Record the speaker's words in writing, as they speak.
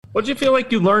What did you feel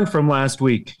like you learned from last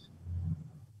week?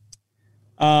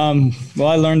 Well,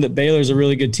 I learned that Baylor's a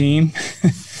really good team.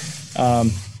 It's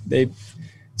a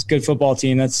good football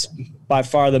team. That's by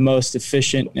far the most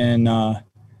efficient and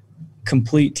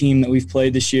complete team that we've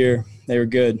played this year. They were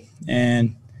good,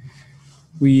 and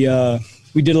we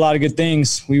did a lot of good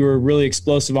things. We were really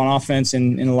explosive on offense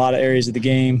in a lot of areas of the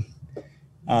game.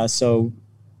 So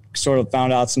sort of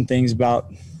found out some things about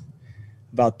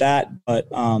that, but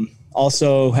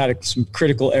also had some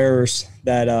critical errors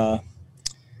that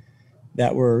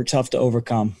were tough to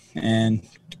overcome, and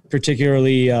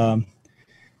particularly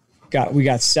we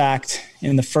got sacked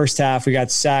in the first half. We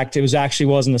got sacked. It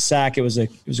wasn't a sack. It was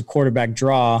a quarterback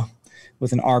draw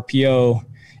with an RPO.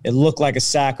 It looked like a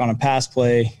sack on a pass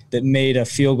play that made a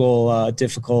field goal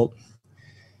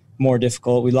more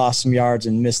difficult. We lost some yards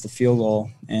and missed the field goal,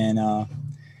 and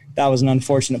that was an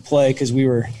unfortunate play because we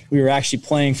were actually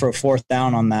playing for a fourth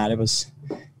down on that. It was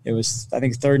I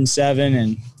think 3rd and 7,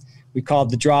 and we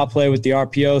called the draw play with the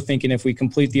RPO, thinking if we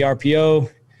complete the RPO,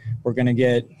 we're going to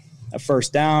get a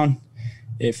first down.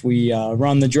 If we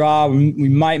run the draw, we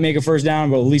might make a first down,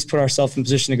 but at least put ourselves in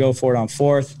position to go for it on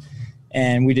 4th.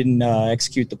 And we didn't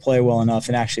execute the play well enough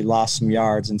and actually lost some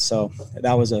yards. And so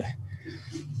that was a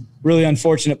really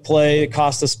unfortunate play. It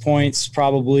cost us points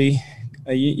probably.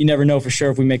 You never know for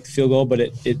sure if we make the field goal, but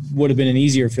it would have been an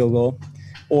easier field goal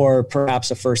or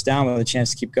perhaps a first down with a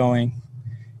chance to keep going.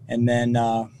 And then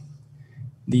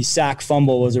the sack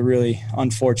fumble was a really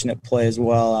unfortunate play as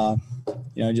well.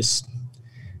 Just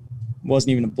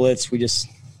wasn't even a blitz. We just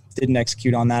didn't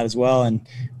execute on that as well. And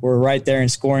we're right there in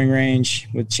scoring range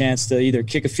with a chance to either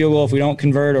kick a field goal if we don't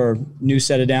convert or new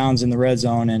set of downs in the red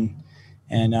zone. And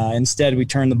instead we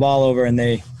turned the ball over and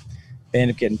they end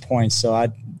up getting points.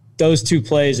 So those two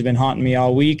plays have been haunting me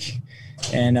all week.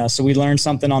 And so we learned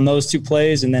something on those two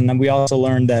plays. And then we also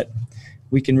learned that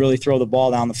we can really throw the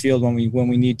ball down the field when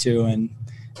we need to. And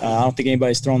I don't think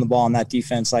anybody's thrown the ball on that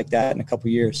defense like that in a couple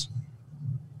of years.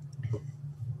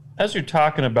 As you're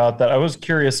talking about that, I was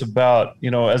curious about,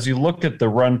 as you look at the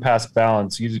run-pass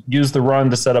balance, you use the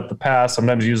run to set up the pass,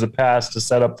 sometimes you use the pass to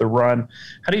set up the run.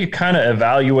 How do you kind of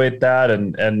evaluate that?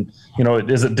 And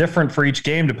is it different for each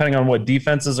game depending on what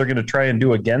defenses are going to try and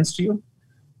do against you?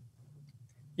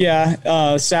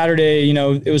 Yeah, Saturday,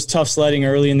 it was tough sledding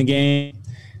early in the game.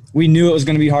 We knew it was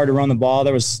going to be hard to run the ball.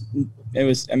 It's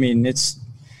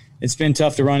been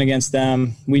tough to run against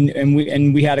them.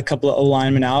 We had a couple of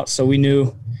O-linemen out, so we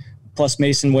knew. Plus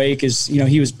Mason Wake is,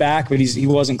 he was back, but he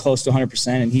wasn't close to 100%,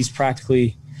 and he's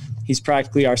practically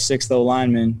our 6th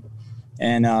O-lineman.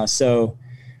 And so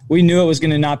we knew it was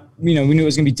going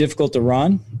to be difficult to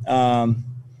run.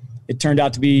 It turned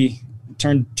out to be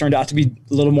a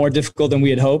little more difficult than we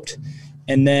had hoped.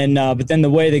 And then, but then the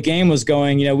way the game was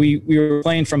going, we were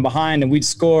playing from behind and we'd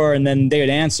score and then they would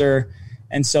answer.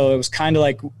 And so it was kind of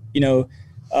like,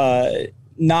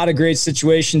 not a great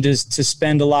situation to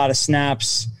spend a lot of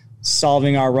snaps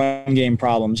solving our run game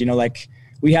problems. Like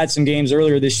we had some games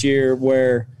earlier this year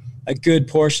where a good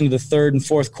portion of the 3rd and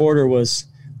 4th quarter was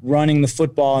running the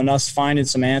football and us finding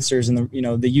some answers. And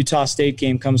the Utah State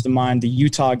game comes to mind, the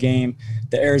Utah game,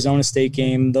 the Arizona State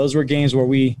game. Those were games where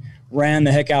we ran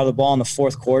the heck out of the ball in the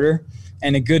 4th quarter.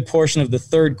 And a good portion of the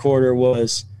 3rd quarter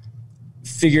was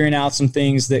figuring out some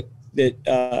things that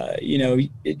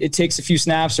it takes a few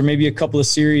snaps or maybe a couple of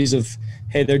series of,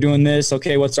 hey, they're doing this.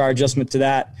 Okay, what's our adjustment to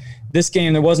that? This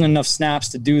game, there wasn't enough snaps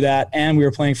to do that, and we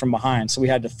were playing from behind, so we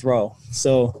had to throw.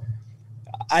 So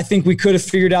I think we could have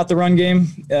figured out the run game.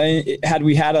 Had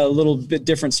we had a little bit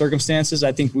different circumstances,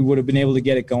 I think we would have been able to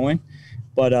get it going.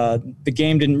 But the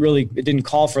game didn't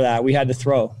call for that. We had to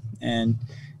throw, and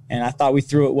I thought we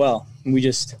threw it well. And we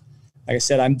just, like I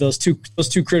said, those two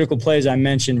critical plays I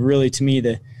mentioned, really, to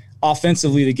me,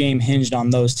 offensively, the game hinged on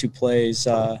those two plays.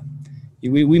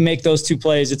 We make those two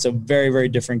plays, it's a very, very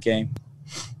different game.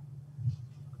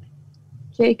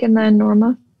 Jake and then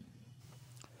Norma.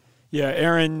 Yeah,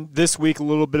 Aaron, this week a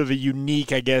little bit of a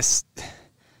unique,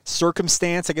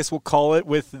 circumstance, we'll call it,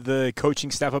 with the coaching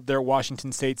staff up there at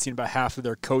Washington State seeing about half of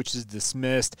their coaches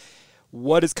dismissed.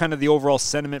 What is kind of the overall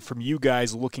sentiment from you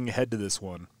guys looking ahead to this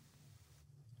one?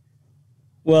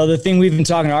 Well, the thing we've been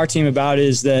talking to our team about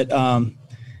is that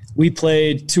we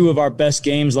played 2 of our best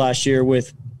games last year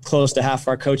with close to half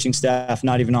our coaching staff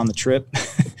not even on the trip.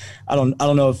 I don't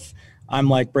know if I'm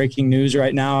like breaking news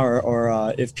right now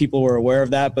or if people were aware of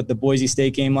that, but the Boise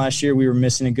State game last year, we were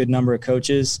missing a good number of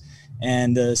coaches,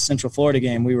 and the Central Florida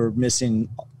game, we were missing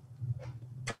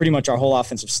pretty much our whole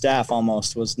offensive staff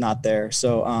almost was not there.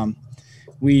 So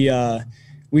we've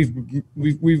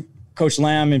Coach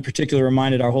Lamb in particular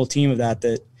reminded our whole team of that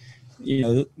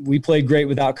we played great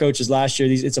without coaches last year.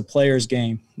 It's a player's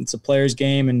game. It's a player's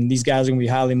game, and these guys are going to be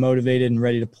highly motivated and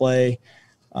ready to play.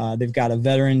 They've got a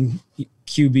veteran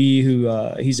QB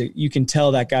who you can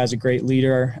tell that guy's a great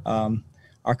leader.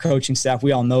 Our coaching staff,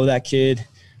 we all know that kid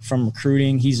from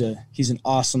recruiting. He's an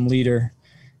awesome leader.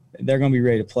 They're going to be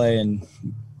ready to play, and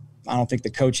I don't think the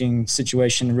coaching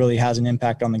situation really has an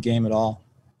impact on the game at all.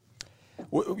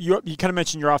 You kind of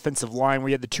mentioned your offensive line where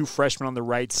you had the two freshmen on the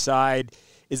right side.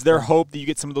 Is there hope that you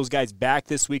get some of those guys back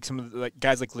this week, some of the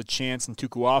guys like LeChance and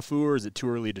Tukuafu, or is it too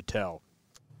early to tell?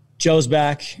 Joe's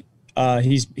back.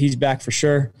 He's back for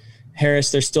sure.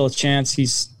 Harris, there's still a chance.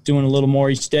 He's doing a little more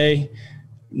each day.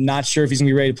 Not sure if he's going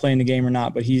to be ready to play in the game or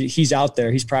not, but he's out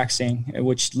there. He's practicing,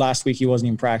 which last week he wasn't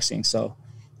even practicing. So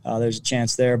there's a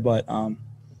chance there, but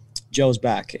Joe's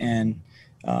back. And,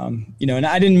 and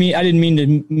I didn't mean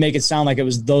to make it sound like it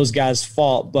was those guys'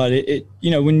 fault, but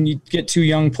when you get two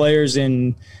young players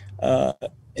in an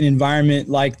environment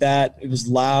like that, it was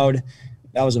loud.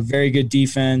 That was a very good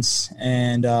defense,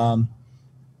 and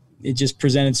it just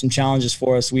presented some challenges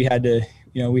for us. We had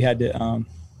to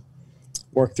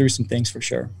work through some things for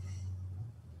sure.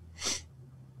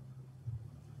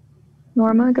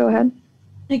 Norma, go ahead.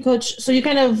 Hey, Coach. So you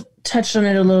kind of touched on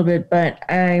it a little bit, but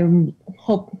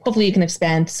hopefully you can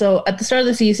expand. So at the start of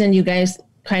the season, you guys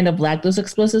kind of lacked those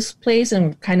explosive plays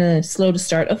and kind of slow to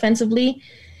start offensively.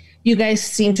 You guys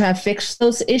seem to have fixed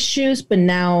those issues, but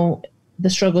now the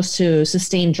struggles to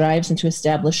sustain drives and to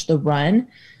establish the run.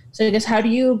 So I guess how do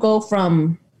you go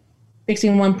from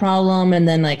fixing one problem and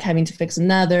then like having to fix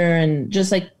another, and just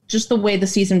the way the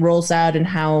season rolls out and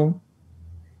how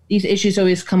these issues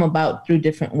always come about through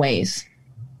different ways?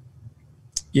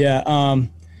 Yeah.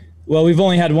 Well, we've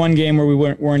only had one game where we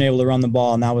weren't able to run the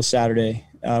ball, and that was Saturday.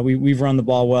 We've run the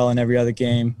ball well in every other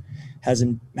game. It's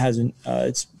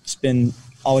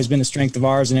always been a strength of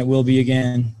ours, and it will be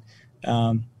again.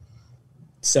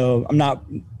 So I'm not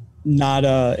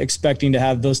expecting to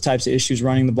have those types of issues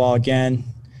running the ball again.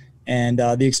 And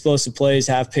the explosive plays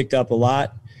have picked up a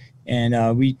lot.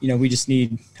 And we just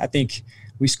need, I think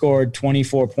we scored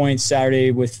 24 points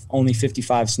Saturday with only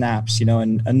 55 snaps.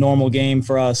 In a normal game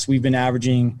for us, we've been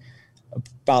averaging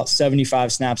about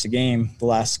 75 snaps a game the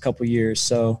last couple of years.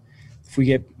 So if we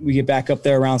get back up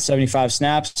there around 75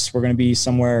 snaps, we're going to be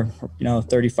somewhere,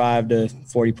 35 to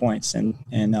 40 points. And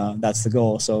that's the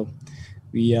goal. So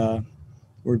we're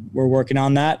working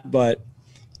on that, but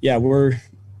yeah,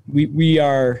 we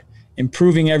are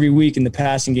improving every week in the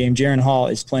passing game. Jaron Hall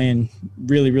is playing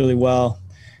really, really well.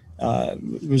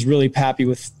 Was really happy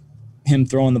with him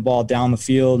throwing the ball down the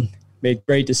field, made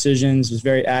great decisions, was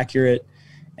very accurate.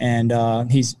 And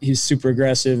he's super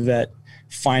aggressive at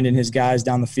finding his guys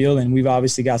down the field. And we've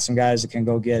obviously got some guys that can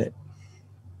go get it.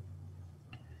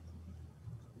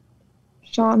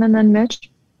 Sean and then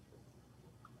Mitch.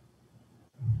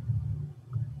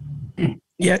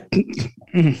 Yeah.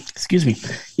 Excuse me.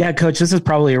 Yeah, Coach, this is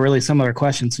probably a really similar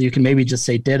question, so you can maybe just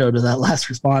say ditto to that last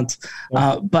response.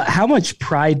 But how much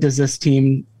pride does this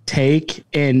team take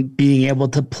in being able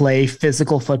to play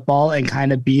physical football and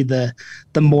kind of be the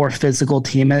more physical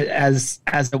team as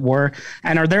it were?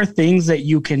 And are there things that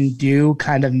you can do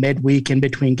kind of midweek in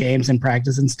between games and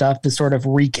practice and stuff to sort of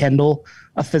rekindle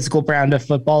a physical brand of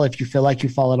football if you feel like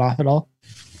you've fallen off at all?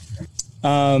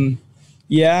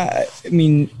 Yeah, I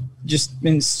mean, just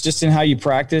in how you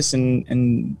practice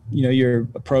and your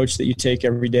approach that you take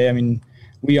every day. I mean,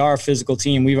 we are a physical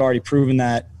team. We've already proven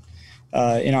that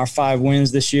in our 5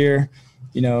 wins this year.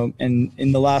 And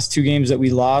in the last 2 games that we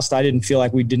lost, I didn't feel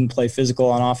like we didn't play physical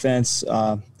on offense.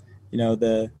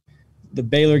 The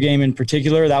Baylor game in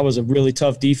particular, that was a really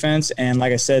tough defense. And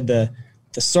like I said, the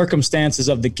circumstances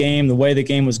of the game, the way the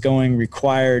game was going,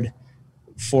 required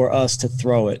for us to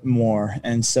throw it more.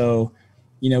 And so,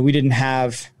 we didn't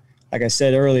have, like I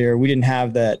said earlier, we didn't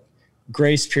have that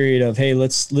grace period of, hey,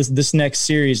 let's this next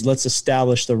series, let's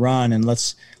establish the run and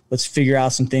let's figure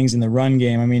out some things in the run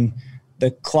game. I mean, the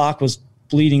clock was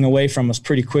bleeding away from us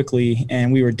pretty quickly,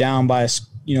 and we were down by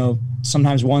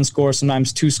sometimes 1 score,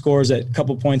 sometimes 2 scores. At a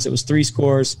couple points, it was 3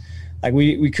 scores. Like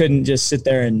we couldn't just sit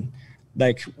there and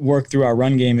work through our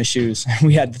run game issues.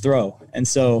 We had to throw, and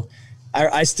so.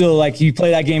 I still you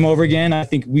play that game over again. I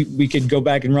think we could go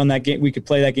back and run that game. We could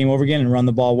play that game over again and run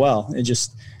the ball well. It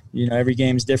just, every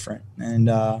game is different. And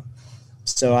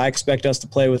so I expect us to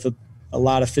play with a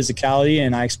lot of physicality,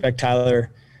 and I expect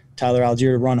Tyler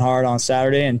Algier to run hard on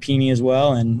Saturday and Peony as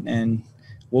well. And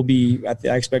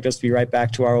I expect us to be right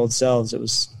back to our old selves. It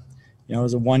was a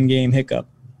 1-game hiccup.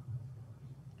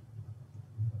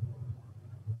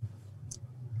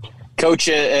 Coach,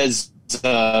 as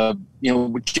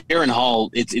with Jaron Hall,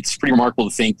 it's pretty remarkable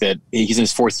to think that he's in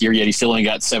his fourth year yet. He's still only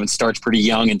got 7 starts, pretty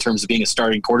young in terms of being a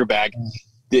starting quarterback.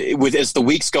 As the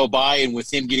weeks go by and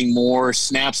with him getting more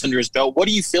snaps under his belt, what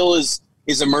do you feel is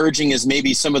emerging as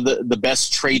maybe some of the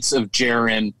best traits of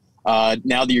Jaron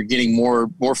now that you're getting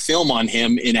more film on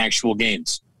him in actual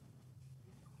games?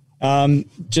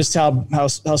 Just how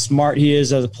smart he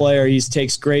is as a player. He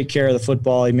takes great care of the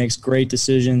football. He makes great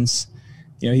decisions.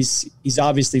 He's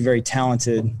obviously very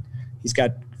talented. He's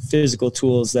got physical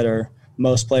tools that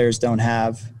most players don't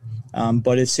have.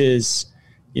 But it's his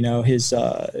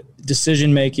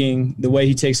decision making, the way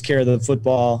he takes care of the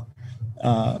football.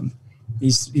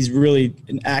 He's really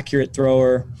an accurate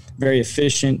thrower, very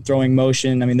efficient throwing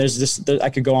motion. I mean, I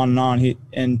could go on and on.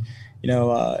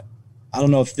 I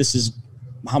don't know if this is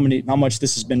how much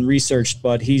this has been researched,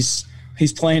 but he's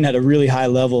playing at a really high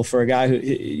level for a guy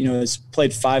who has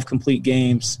played 5 complete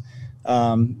games.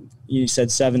 You said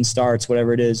 7 starts,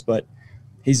 whatever it is, but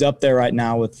he's up there right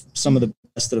now with some of the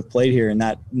best that have played here in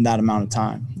that amount of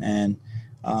time. And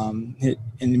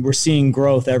we're seeing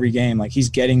growth every game. Like, he's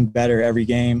getting better every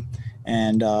game,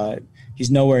 and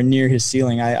he's nowhere near his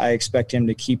ceiling. I expect him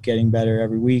to keep getting better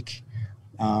every week.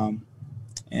 And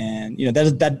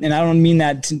and I don't mean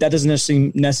that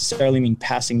doesn't necessarily mean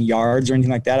passing yards or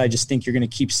anything like that. I just think you're going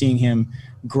to keep seeing him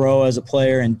grow as a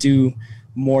player and do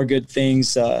more good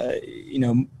things,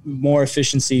 more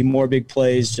efficiency, more big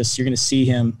plays. Just, you're going to see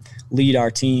him lead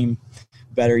our team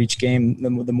better each game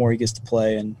the more he gets to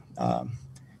play. And,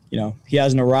 he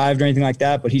hasn't arrived or anything like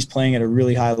that, but he's playing at a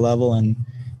really high level, and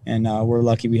we're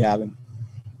lucky we have him.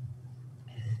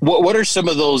 What are some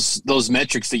of those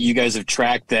metrics that you guys have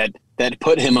tracked that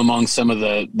put him among some of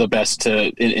the best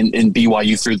in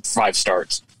BYU through 5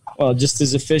 starts? Well, just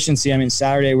his efficiency. I mean,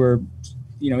 Saturday we're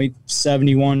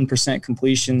 71%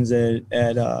 completions at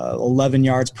 11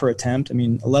 yards per attempt. I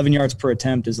mean, 11 yards per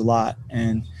attempt is a lot.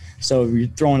 And so you're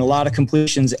throwing a lot of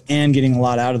completions and getting a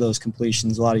lot out of those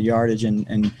completions, a lot of yardage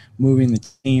and moving the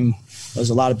team. There's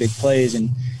a lot of big plays,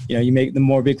 and you make the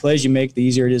more big plays you make, the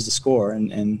easier it is to score.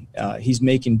 And he's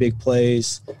making big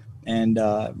plays and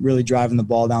really driving the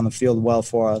ball down the field well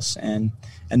for us. And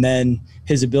then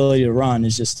his ability to run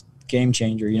is just game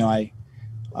changer. I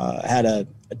had a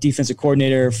defensive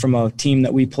coordinator from a team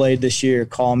that we played this year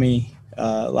call me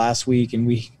last week, and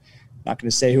not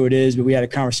going to say who it is, but we had a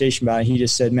conversation about it. He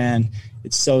just said, man,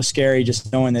 it's so scary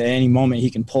just knowing that at any moment he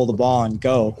can pull the ball and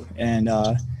go. And,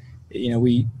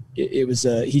 he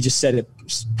just said it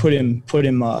put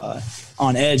him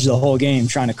on edge the whole game,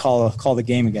 trying to call the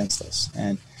game against us.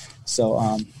 And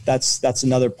so that's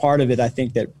another part of it. I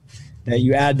think that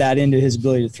you add that into his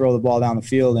ability to throw the ball down the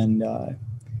field, and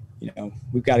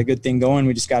we've got a good thing going.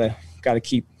 We just got to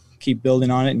keep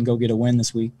building on it and go get a win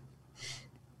this week.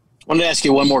 I wanted to ask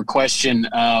you one more question.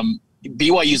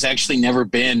 BYU's actually never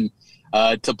been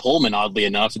to Pullman, oddly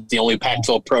enough. It's the only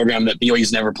Pac-12 program that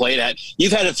BYU's never played at.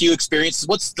 You've had a few experiences.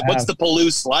 What's the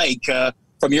Palouse like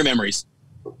from your memories?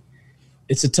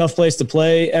 It's a tough place to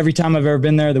play. Every time I've ever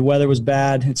been there, the weather was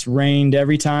bad. It's rained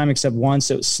every time except once.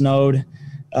 It was snowed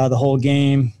the whole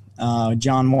game.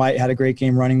 John White had a great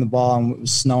game running the ball, and it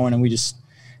was snowing, and we just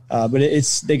but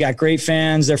they got great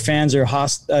fans. Their fans are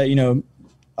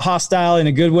hostile in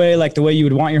a good way, like the way you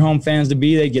would want your home fans to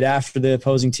be. They get after the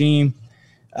opposing team.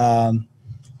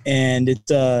 And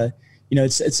it's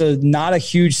not a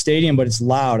huge stadium, but it's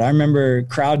loud. I remember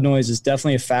crowd noise is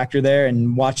definitely a factor there.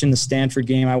 And watching the Stanford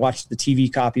game, I watched the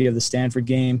TV copy of the Stanford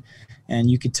game,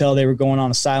 and you could tell they were going on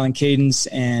a silent cadence,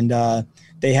 and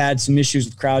they had some issues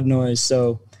with crowd noise.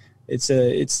 So it's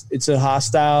a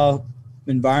hostile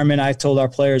environment. I told our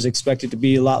players expect it to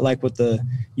be a lot like what the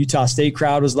Utah State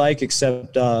crowd was like,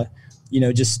 except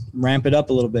just ramp it up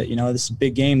a little bit. This is a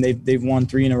big game. They've won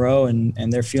 3 in a row,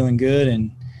 and they're feeling good,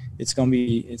 and it's going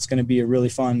to be a really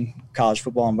fun college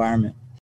football environment.